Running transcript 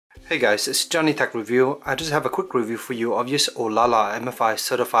Hey guys, it's JohnyTechReview. I just have a quick review for you of this OLALA MFI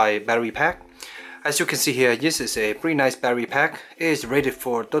certified battery pack. As you can see here, this is a pretty nice battery pack. It is rated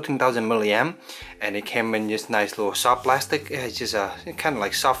for 13,000 mAh and it came in this nice little soft plastic. It's just a kind of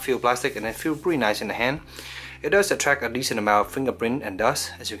like soft feel plastic and it feels pretty nice in the hand. It does attract a decent amount of fingerprint and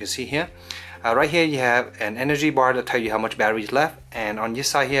dust, as you can see here. Right here you have an energy bar to tell you how much battery is left, and on this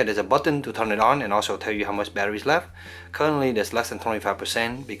side here there's a button to turn it on and also tell you how much battery is left. Currently there's less than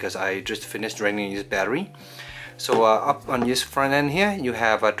 25% because I just finished draining this battery. So up on this front end here you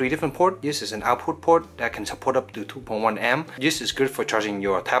have 3 different ports. This is an output port that can support up to 2.1 amp. This is good for charging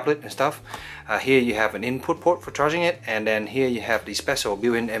your tablet and stuff. Here you have an input port for charging it, and then here you have the special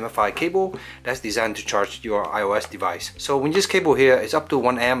built-in MFI cable that's designed to charge your iOS device. So with this cable here, it's up to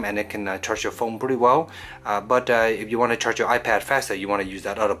 1 amp and it can charge your phone pretty well. But if you want to charge your iPad faster, you want to use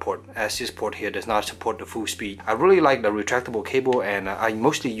that other port, as this port here does not support the full speed. I really like the retractable cable, and I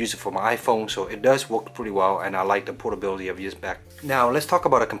mostly use it for my iPhone, so it does work pretty well, and I like the portability of this back. Now let's talk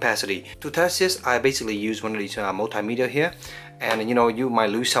about the capacity. To test this, I basically use one of these multimeter here, and you might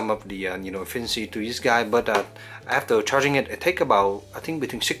lose some of the efficiency to this guy, but after charging it, it takes about, I think,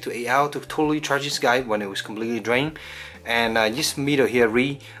 between 6 to 8 hours to totally charge this guy when it was completely drained. And this meter here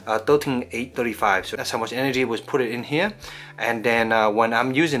read 13,835, so that's how much energy was put in here. And then when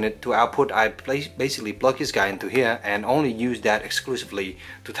I'm using it to output, I basically plug this guy into here and only use that exclusively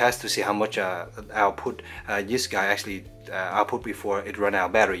to test to see how much output this guy actually output before it run out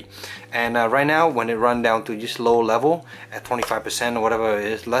of battery. And right now when it run down to just low level at 25% or whatever it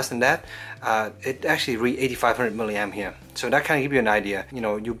is, less than that, it actually read 8500 mAh here. So that kind of give you an idea.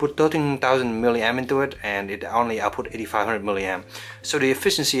 You put 13,000 mAh into it and it only output 8500 mAh. So the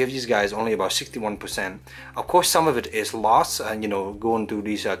efficiency of these guys is only about 61%. Of course some of it is lost, going through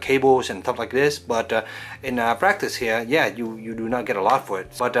these cables and stuff like this, but in practice here, yeah, you do not get a lot for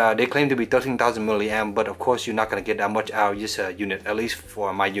it. But they claim to be 13,000 mAh, but of course you're not going to get that much out of this unit, at least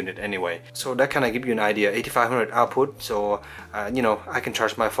for my unit anyway. So that kind of give you an idea. 8500 output, so I can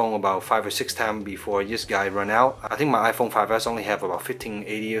charge my phone about 5 or 6 times before this guy run out. I think my iPhone 5s only have about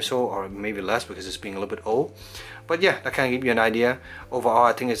 1580 or so, or maybe less because it's being a little bit old. But yeah, that kind of give you an idea. Overall,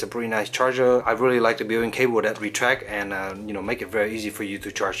 I think it's a pretty nice charger. I really like the built-in cable that retract and make it very easy for you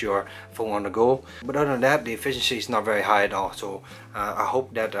to charge your phone on the go. But other than that, the efficiency is not very high at all. So I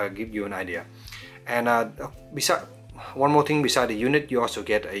hope that gives you an idea. And one more thing, beside the unit, you also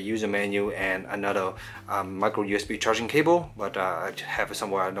get a user manual and another micro USB charging cable. But I have it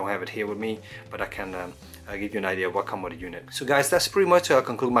somewhere. I don't have it here with me, but I can give you an idea of what comes with the unit. So guys, that's pretty much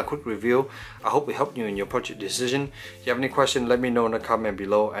conclude my quick review. I hope it helped you in your purchase decision. If you have any questions, let me know in the comment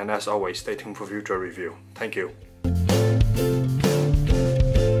below, and as always, stay tuned for future review. Thank you.